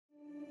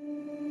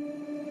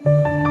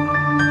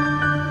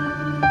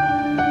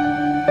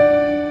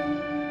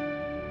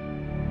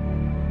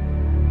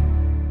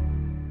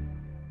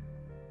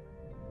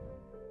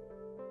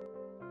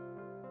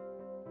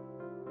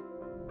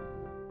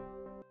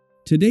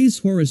Today's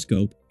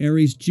horoscope,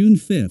 Aries June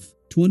 5th,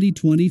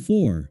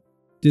 2024.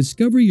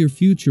 Discover your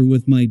future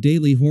with my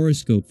daily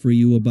horoscope for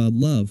you about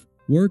love,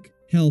 work,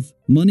 health,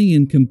 money,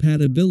 and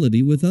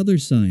compatibility with other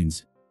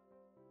signs.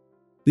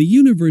 The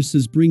universe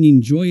is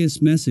bringing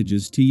joyous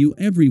messages to you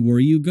everywhere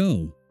you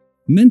go.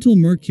 Mental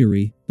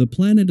Mercury, the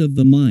planet of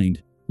the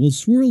mind, will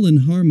swirl in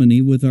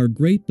harmony with our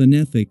great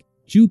benefic,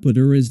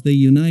 Jupiter, as they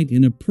unite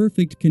in a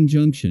perfect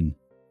conjunction.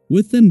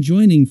 With them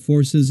joining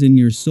forces in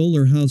your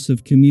solar house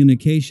of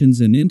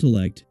communications and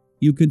intellect,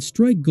 you could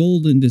strike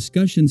gold in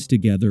discussions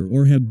together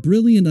or have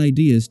brilliant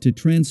ideas to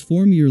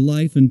transform your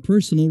life and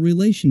personal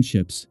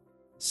relationships.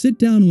 Sit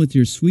down with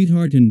your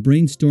sweetheart and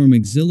brainstorm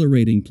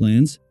exhilarating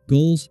plans,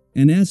 goals,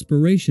 and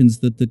aspirations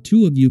that the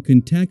two of you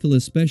can tackle,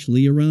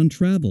 especially around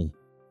travel.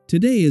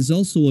 Today is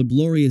also a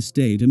glorious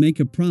day to make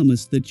a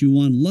promise that you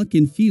want luck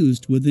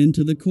infused within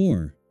to the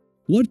core.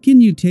 What can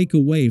you take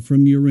away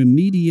from your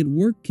immediate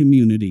work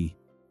community?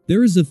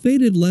 There is a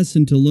fated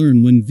lesson to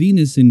learn when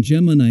Venus in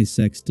Gemini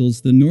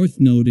sextiles the North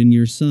Node in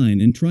your sign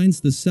and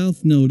trines the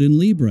South Node in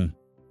Libra.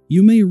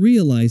 You may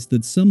realize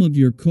that some of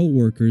your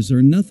co-workers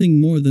are nothing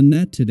more than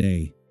that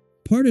today.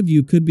 Part of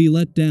you could be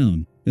let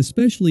down,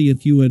 especially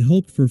if you had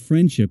hoped for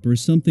friendship or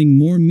something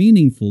more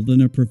meaningful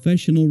than a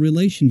professional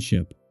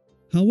relationship.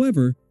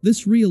 However,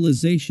 this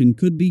realization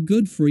could be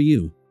good for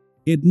you.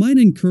 It might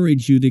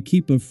encourage you to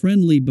keep a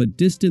friendly but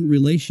distant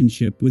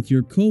relationship with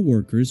your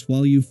co-workers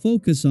while you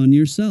focus on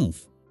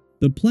yourself.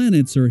 The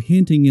planets are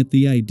hinting at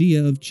the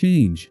idea of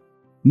change.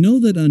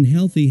 Know that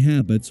unhealthy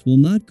habits will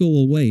not go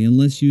away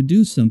unless you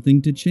do something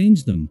to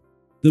change them.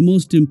 The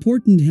most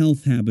important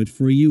health habit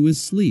for you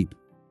is sleep.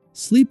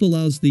 Sleep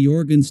allows the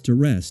organs to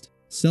rest,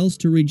 cells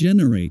to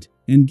regenerate,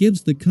 and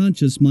gives the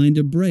conscious mind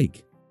a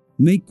break.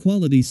 Make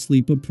quality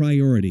sleep a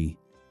priority.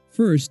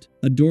 First,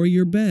 adore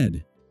your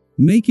bed.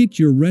 Make it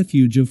your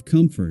refuge of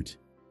comfort.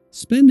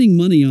 Spending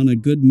money on a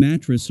good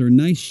mattress or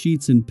nice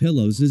sheets and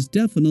pillows is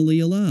definitely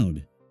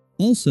allowed.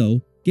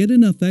 Also, get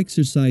enough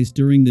exercise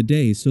during the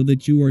day so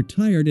that you are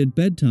tired at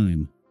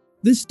bedtime.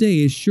 This day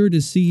is sure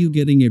to see you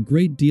getting a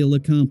great deal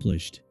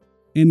accomplished.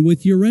 And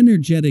with your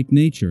energetic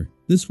nature,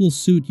 this will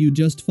suit you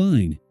just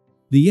fine.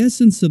 The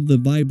essence of the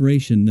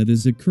vibration that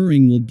is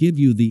occurring will give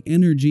you the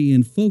energy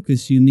and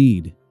focus you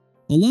need.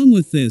 Along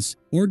with this,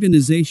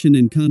 organization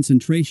and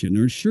concentration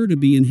are sure to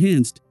be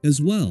enhanced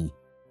as well.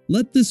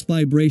 Let this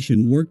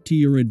vibration work to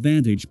your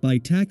advantage by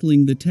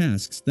tackling the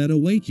tasks that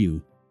await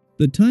you.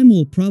 The time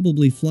will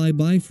probably fly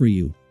by for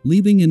you,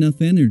 leaving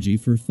enough energy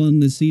for fun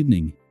this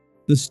evening.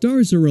 The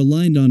stars are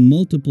aligned on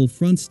multiple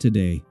fronts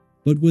today,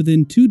 but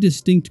within two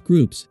distinct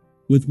groups,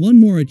 with one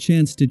more a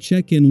chance to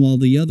check in while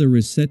the other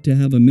is set to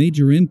have a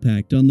major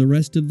impact on the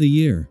rest of the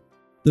year.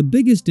 The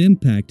biggest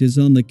impact is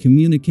on the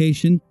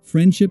communication,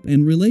 friendship,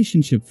 and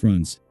relationship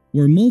fronts,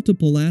 where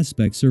multiple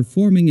aspects are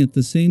forming at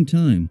the same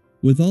time,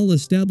 with all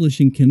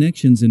establishing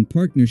connections and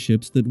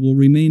partnerships that will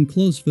remain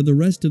close for the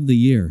rest of the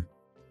year.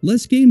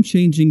 Less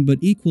game-changing but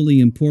equally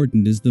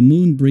important is the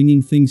moon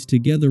bringing things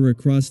together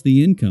across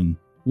the income,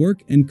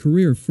 work, and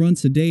career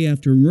fronts a day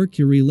after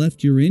Mercury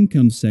left your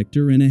income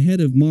sector and ahead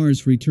of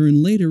Mars'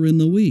 return later in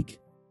the week.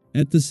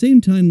 At the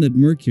same time that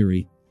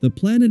Mercury, the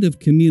planet of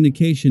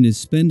communication, is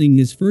spending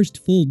his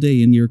first full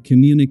day in your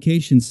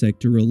communication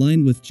sector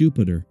aligned with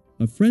Jupiter,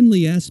 a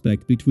friendly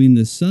aspect between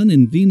the Sun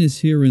and Venus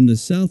here in the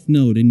South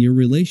Node in your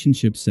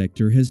relationship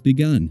sector has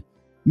begun.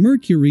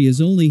 Mercury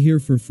is only here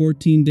for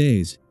 14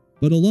 days.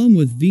 But along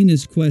with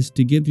Venus' quest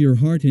to give your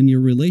heart and your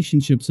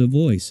relationships a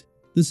voice,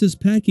 this is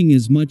packing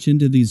as much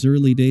into these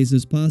early days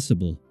as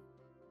possible.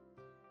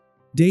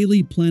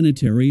 Daily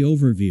Planetary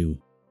Overview.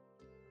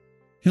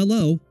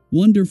 Hello,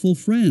 wonderful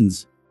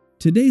friends!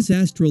 Today's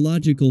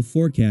astrological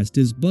forecast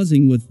is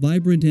buzzing with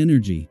vibrant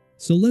energy,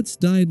 so let's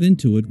dive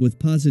into it with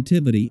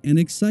positivity and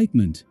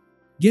excitement.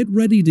 Get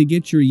ready to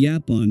get your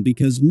yap on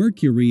because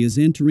Mercury is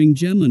entering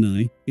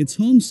Gemini, its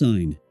home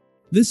sign.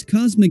 This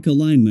cosmic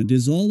alignment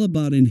is all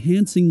about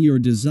enhancing your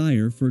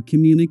desire for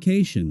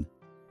communication.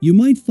 You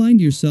might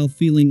find yourself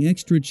feeling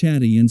extra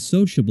chatty and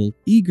sociable,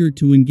 eager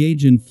to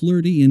engage in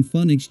flirty and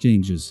fun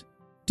exchanges.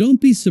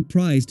 Don't be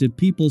surprised if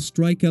people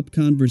strike up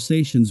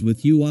conversations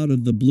with you out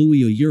of the blue.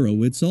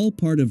 It's all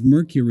part of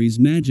Mercury's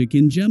magic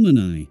in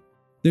Gemini.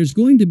 There's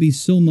going to be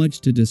so much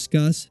to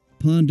discuss,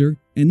 ponder,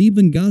 and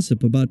even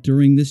gossip about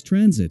during this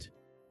transit.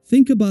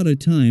 Think about a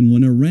time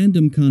when a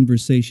random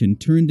conversation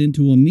turned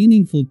into a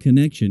meaningful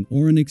connection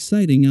or an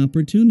exciting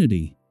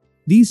opportunity.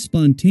 These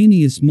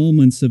spontaneous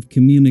moments of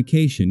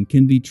communication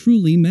can be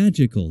truly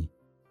magical.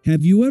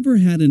 Have you ever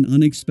had an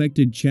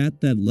unexpected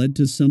chat that led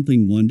to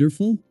something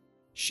wonderful?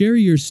 Share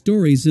your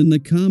stories in the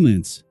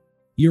comments.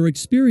 Your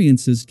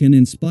experiences can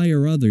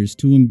inspire others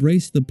to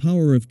embrace the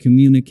power of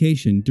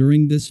communication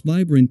during this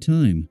vibrant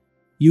time.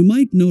 You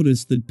might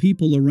notice that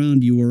people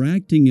around you are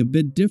acting a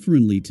bit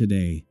differently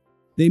today.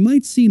 They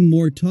might seem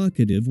more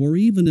talkative or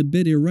even a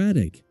bit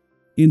erratic.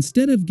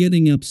 Instead of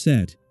getting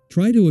upset,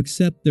 try to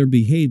accept their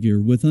behavior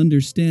with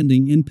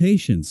understanding and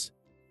patience.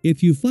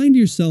 If you find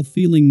yourself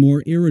feeling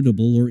more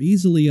irritable or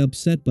easily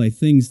upset by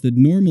things that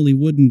normally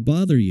wouldn't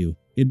bother you,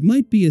 it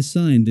might be a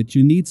sign that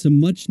you need some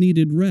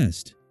much-needed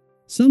rest.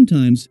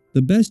 Sometimes,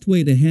 the best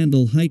way to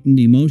handle heightened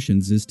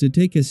emotions is to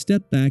take a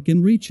step back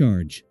and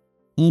recharge.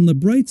 On the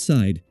bright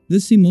side,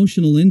 this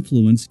emotional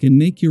influence can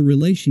make your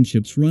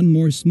relationships run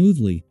more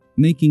smoothly,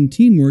 making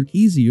teamwork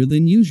easier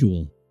than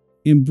usual.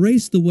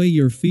 Embrace the way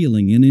you're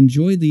feeling and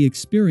enjoy the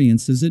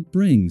experiences it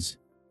brings.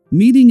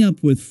 Meeting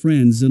up with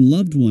friends and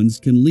loved ones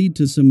can lead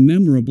to some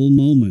memorable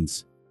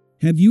moments.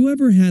 Have you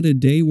ever had a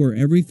day where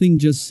everything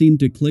just seemed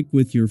to click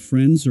with your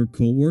friends or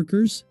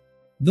coworkers?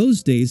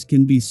 Those days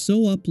can be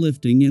so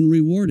uplifting and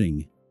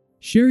rewarding.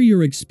 Share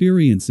your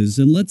experiences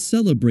and let's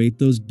celebrate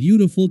those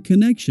beautiful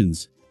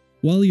connections.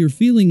 While you're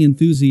feeling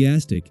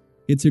enthusiastic,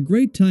 it's a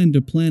great time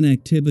to plan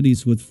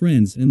activities with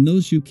friends and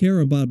those you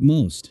care about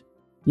most.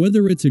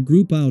 Whether it's a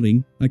group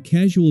outing, a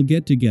casual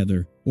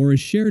get-together, or a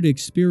shared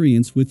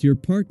experience with your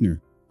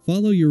partner,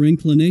 follow your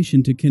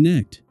inclination to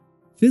connect.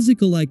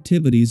 Physical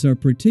activities are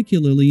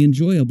particularly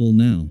enjoyable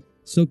now,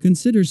 so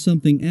consider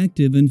something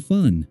active and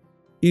fun.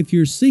 If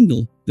you're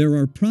single, there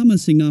are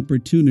promising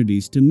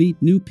opportunities to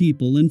meet new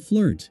people and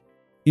flirt.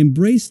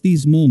 Embrace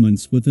these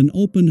moments with an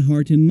open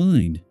heart and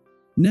mind.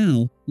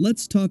 Now,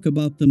 let's talk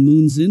about the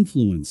moon's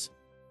influence.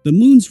 The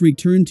moon's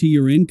return to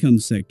your income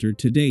sector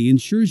today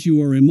ensures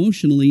you are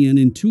emotionally and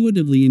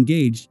intuitively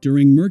engaged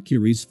during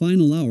Mercury's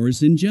final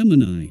hours in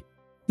Gemini.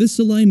 This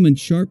alignment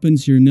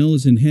sharpens your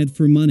nose and head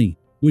for money,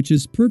 which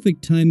is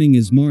perfect timing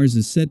as Mars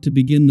is set to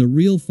begin the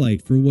real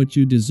fight for what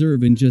you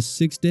deserve in just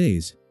 6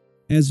 days.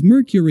 As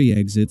Mercury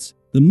exits,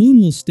 the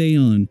moon will stay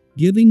on,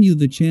 giving you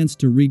the chance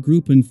to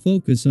regroup and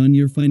focus on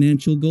your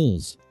financial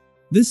goals.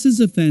 This is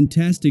a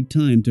fantastic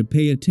time to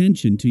pay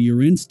attention to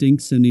your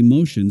instincts and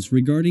emotions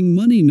regarding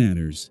money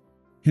matters.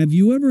 Have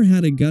you ever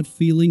had a gut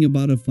feeling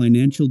about a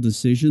financial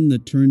decision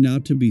that turned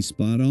out to be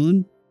spot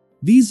on?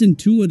 These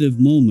intuitive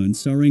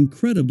moments are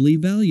incredibly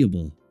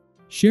valuable.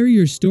 Share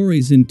your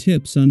stories and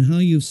tips on how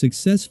you've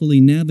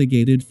successfully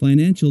navigated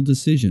financial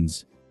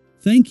decisions.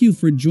 Thank you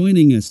for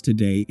joining us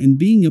today and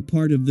being a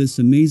part of this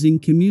amazing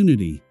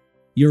community.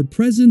 Your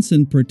presence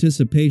and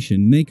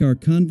participation make our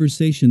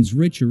conversations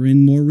richer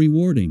and more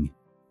rewarding.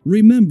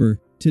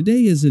 Remember,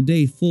 today is a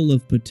day full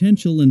of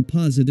potential and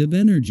positive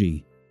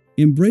energy.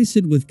 Embrace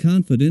it with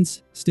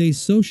confidence, stay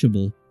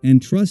sociable,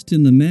 and trust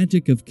in the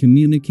magic of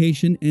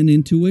communication and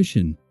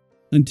intuition.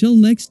 Until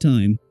next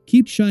time,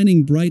 keep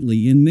shining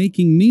brightly and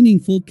making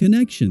meaningful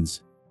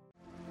connections.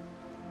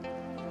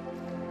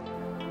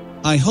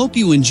 I hope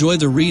you enjoy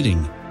the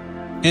reading.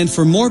 And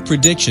for more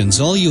predictions,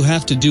 all you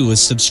have to do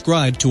is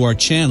subscribe to our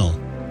channel,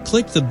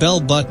 click the bell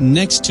button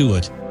next to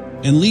it,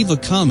 and leave a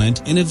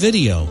comment in a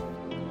video.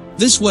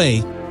 This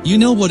way, you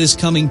know what is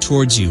coming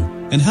towards you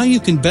and how you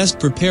can best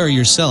prepare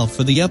yourself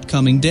for the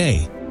upcoming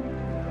day.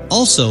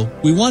 Also,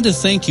 we want to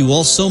thank you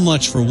all so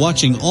much for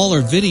watching all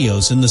our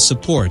videos and the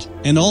support,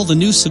 and all the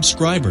new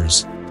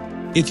subscribers.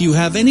 If you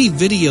have any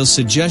video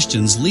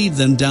suggestions, leave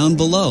them down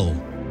below.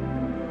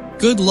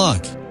 Good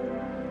luck!